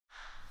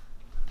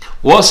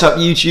What's up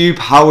YouTube,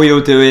 how are you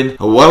all doing?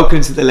 Welcome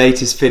to the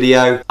latest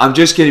video. I'm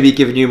just going to be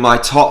giving you my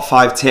top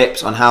 5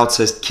 tips on how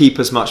to keep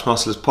as much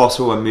muscle as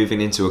possible when moving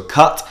into a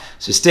cut.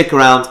 So stick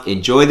around,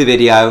 enjoy the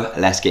video,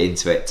 let's get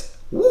into it.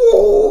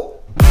 Woo!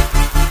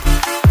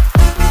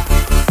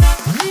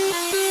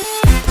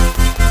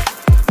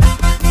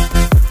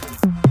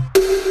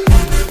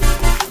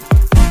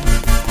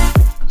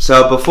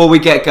 So before we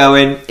get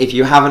going, if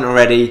you haven't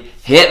already,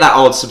 hit that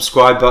old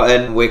subscribe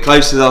button. We're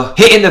close to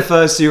hitting the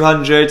first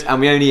 200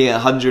 and we only hit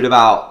 100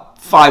 about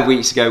 5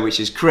 weeks ago,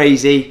 which is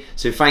crazy.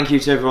 So thank you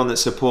to everyone that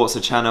supports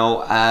the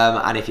channel.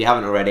 And if you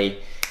haven't already,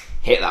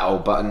 hit that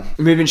old button.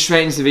 Moving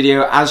straight into the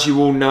video, as you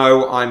all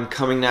know, I'm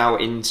coming now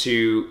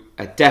into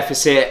a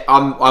deficit.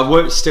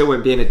 I still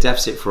won't be in a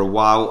deficit for a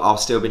while. I'll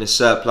still be in a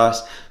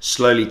surplus,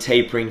 slowly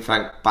tapering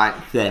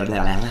back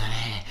there.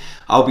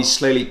 I'll be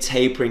slowly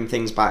tapering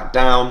things back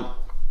down.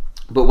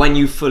 But when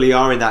you fully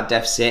are in that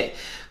deficit,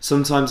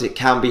 sometimes it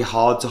can be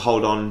hard to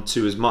hold on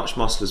to as much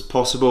muscle as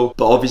possible.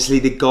 But obviously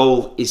the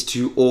goal is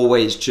to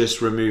always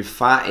just remove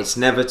fat. It's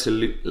never to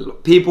lose.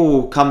 People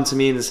will come to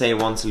me and say they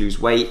want to lose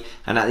weight,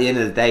 and at the end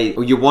of the day,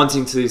 you're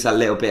wanting to lose that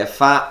little bit of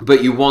fat,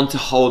 but you want to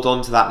hold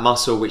on to that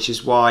muscle, which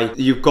is why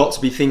you've got to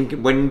be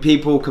thinking, when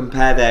people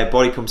compare their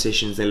body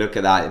compositions, they look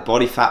at that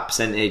body fat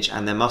percentage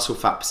and their muscle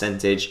fat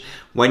percentage.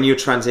 When you're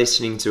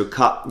transitioning to a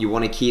cut, you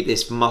want to keep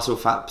this muscle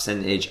fat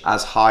percentage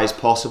as high as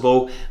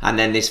possible, and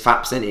then this fat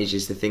percentage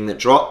is the thing that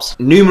drops.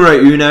 Numero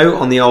uno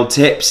on the old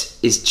tips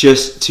is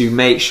just to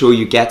make sure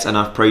you get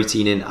enough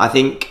protein in. I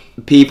think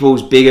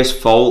people's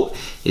biggest fault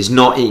is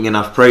not eating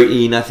enough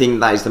protein. I think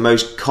that is the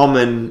most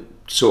common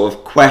sort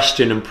of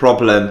question and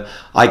problem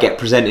I get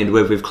presented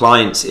with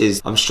clients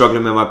is, I'm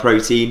struggling with my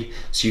protein.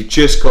 So you've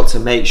just got to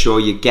make sure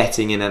you're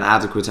getting in an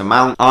adequate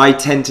amount. I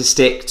tend to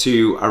stick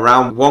to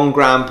around 1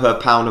 gram per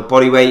pound of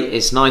body weight.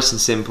 It's nice and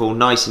simple,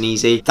 nice and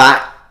easy.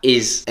 That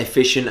is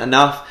efficient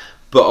enough.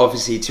 But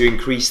obviously to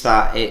increase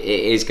that, it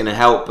is going to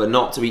help, but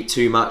not to eat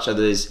too much,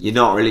 otherwise you're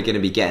not really going to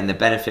be getting the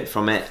benefit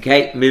from it.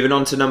 Okay, moving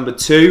on to number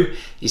 2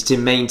 is to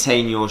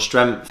maintain your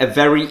strength. A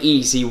very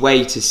easy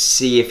way to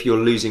see if you're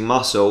losing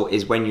muscle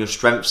is when your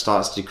strength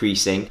starts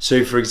decreasing.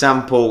 So for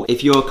example,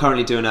 if you're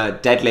currently doing a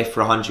deadlift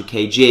for 100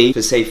 kg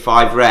for say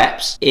 5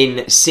 reps,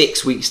 in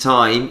 6 weeks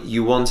time,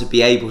 you want to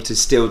be able to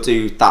still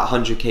do that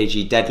 100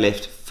 kg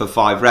deadlift for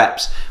 5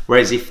 reps.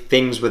 Whereas if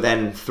things were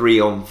then 3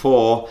 on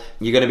 4,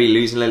 you're going to be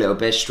losing a little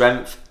bit of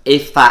strength.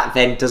 If that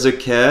then does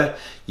occur,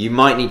 you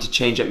might need to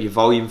change up your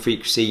volume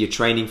frequency, your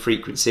training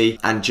frequency,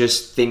 and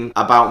just think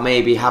about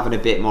maybe having a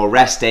bit more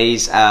rest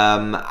days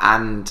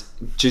and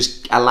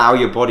just allow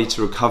your body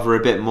to recover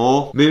a bit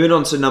more. Moving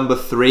on to number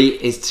 3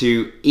 is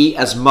to eat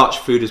as much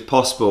food as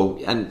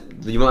possible.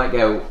 And you might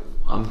go,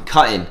 I'm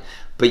cutting,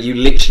 but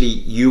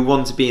you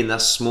want to be in the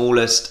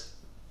smallest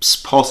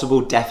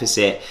possible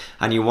deficit,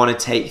 and you want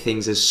to take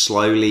things as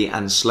slowly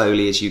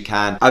as you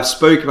can. I've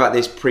spoke about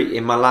this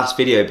in my last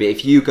video, but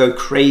if you go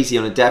crazy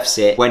on a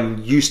deficit,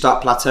 when you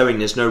start plateauing,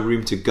 there's no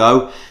room to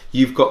go.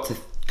 You've got to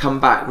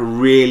come back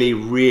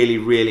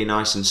really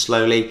nice and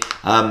slowly,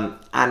 and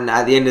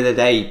at the end of the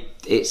day,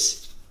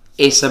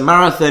 it's a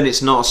marathon,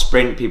 it's not a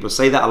sprint. People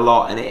say that a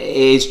lot, and it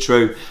is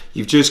true.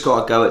 You've just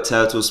got to go at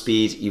turtle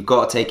speed. You've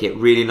got to take it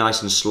really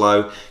nice and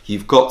slow.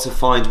 You've got to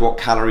find what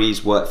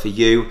calories work for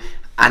you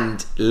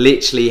and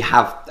literally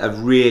have a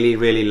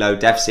really low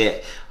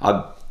deficit.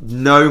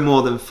 No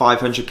more than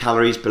 500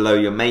 calories below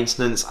your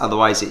maintenance,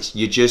 otherwise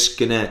you're just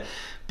gonna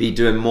be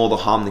doing more the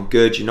harm than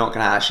good. You're not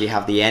gonna actually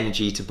have the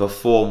energy to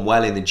perform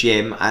well in the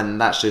gym, and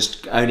that's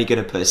just only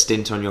gonna put a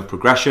stint on your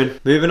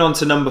progression. Moving on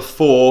to number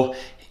 4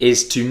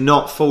 is to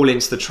not fall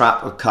into the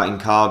trap of cutting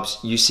carbs.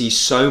 You see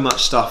so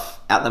much stuff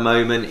at the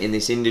moment in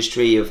this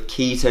industry of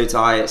keto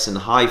diets and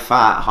high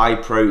fat, high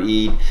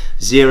protein,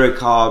 0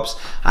 carbs,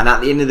 and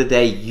at the end of the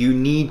day, you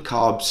need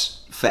carbs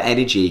for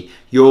energy.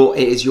 It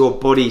is your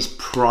body's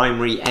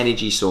primary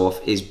energy source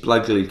is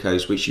blood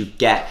glucose, which you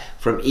get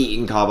from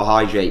eating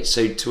carbohydrates.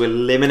 So to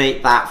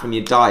eliminate that from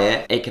your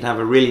diet, it can have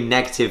a really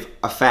negative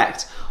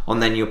effect on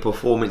then your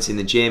performance in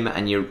the gym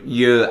and your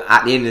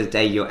at the end of the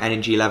day, your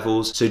energy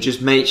levels. So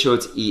just make sure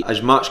to eat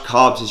as much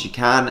carbs as you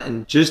can,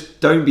 and just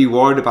don't be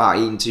worried about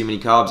eating too many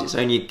carbs. It's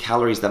only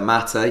calories that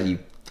matter.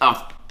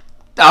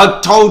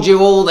 I've told you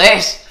all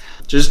this.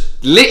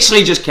 Just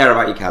literally just care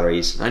about your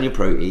calories and your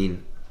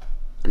protein,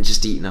 and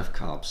just eat enough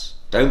carbs.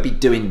 Don't be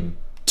doing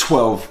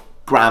 12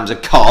 grams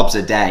of carbs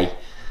a day.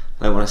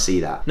 I don't want to see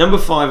that. Number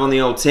 5 on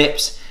the old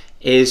tips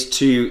is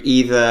to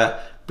either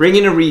bring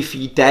in a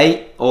refeed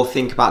day or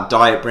think about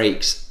diet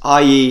breaks,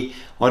 i.e.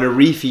 on a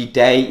refeed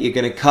day, you're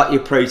going to cut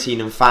your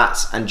protein and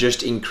fats and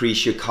just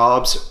increase your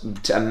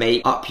carbs to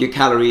make up your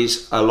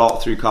calories a lot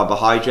through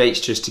carbohydrates,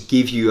 just to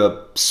give you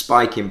a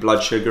spike in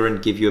blood sugar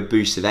and give you a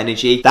boost of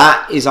energy.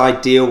 That is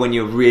ideal when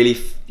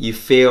you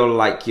feel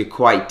like you're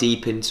quite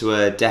deep into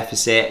a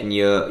deficit and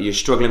you're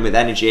struggling with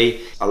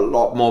energy. A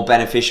lot more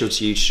beneficial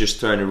to you to just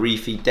throw in a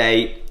refeed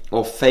day,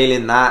 or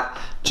failing that,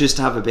 just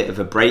to have a bit of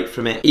a break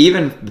from it.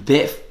 Even a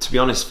bit, to be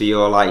honest, for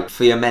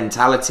your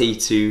mentality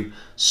to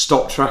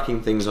stop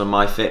tracking things on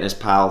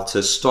MyFitnessPal,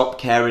 to stop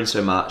caring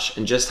so much,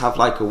 and just have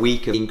like a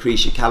week of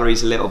increase your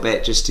calories a little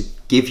bit, just to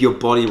give your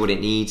body what it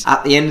needs.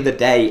 At the end of the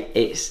day,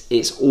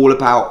 it's all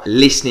about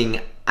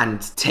listening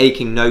and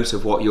taking note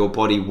of what your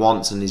body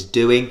wants and is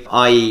doing.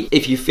 I.e.,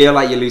 if you feel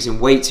like you're losing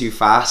weight too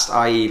fast,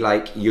 i.e.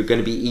 like you're going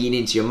to be eating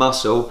into your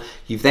muscle,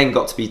 you've then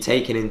got to be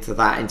taking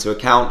into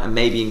account and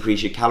maybe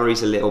increase your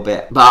calories a little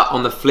bit. But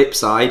on the flip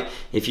side,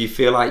 if you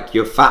feel like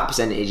your fat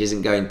percentage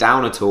isn't going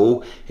down at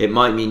all, it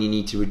might mean you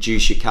need to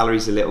reduce your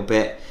calories a little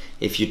bit.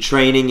 If you're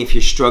training, if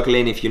you're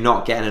struggling, if you're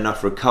not getting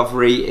enough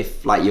recovery,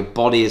 if like your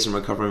body isn't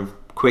recovering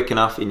quick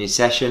enough in your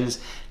sessions,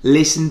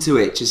 listen to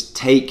it. Just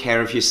take care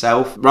of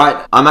yourself.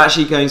 Right, I'm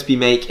actually going to be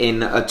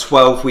making a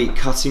 12-week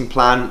cutting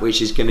plan,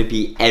 which is going to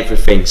be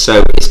everything.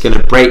 So it's going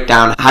to break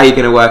down how you're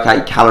going to work out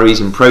your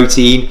calories and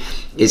protein.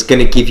 It's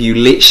going to give you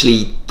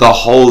literally the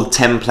whole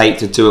template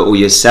to do it all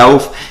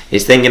yourself.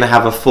 It's then going to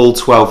have a full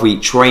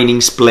 12-week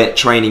training split,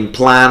 training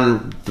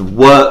plan, the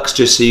works,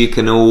 just so you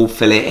can all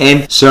fill it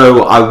in.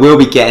 So I will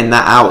be getting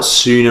that out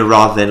sooner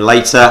rather than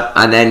later,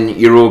 and then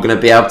you're all going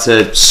to be able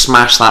to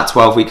smash that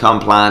 12-week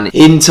plan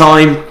in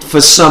time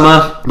for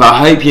summer. But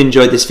I hope you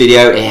enjoyed this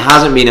video. It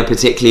hasn't been a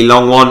particularly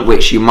long one,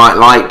 which you might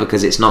like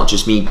because it's not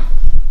just me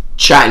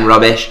chatting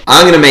rubbish.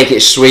 I'm going to make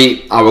it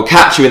sweet. I will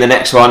catch you in the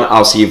next one.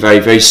 I'll see you very,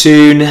 very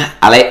soon.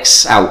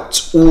 Alex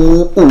out.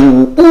 Ooh,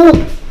 ooh,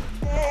 ooh.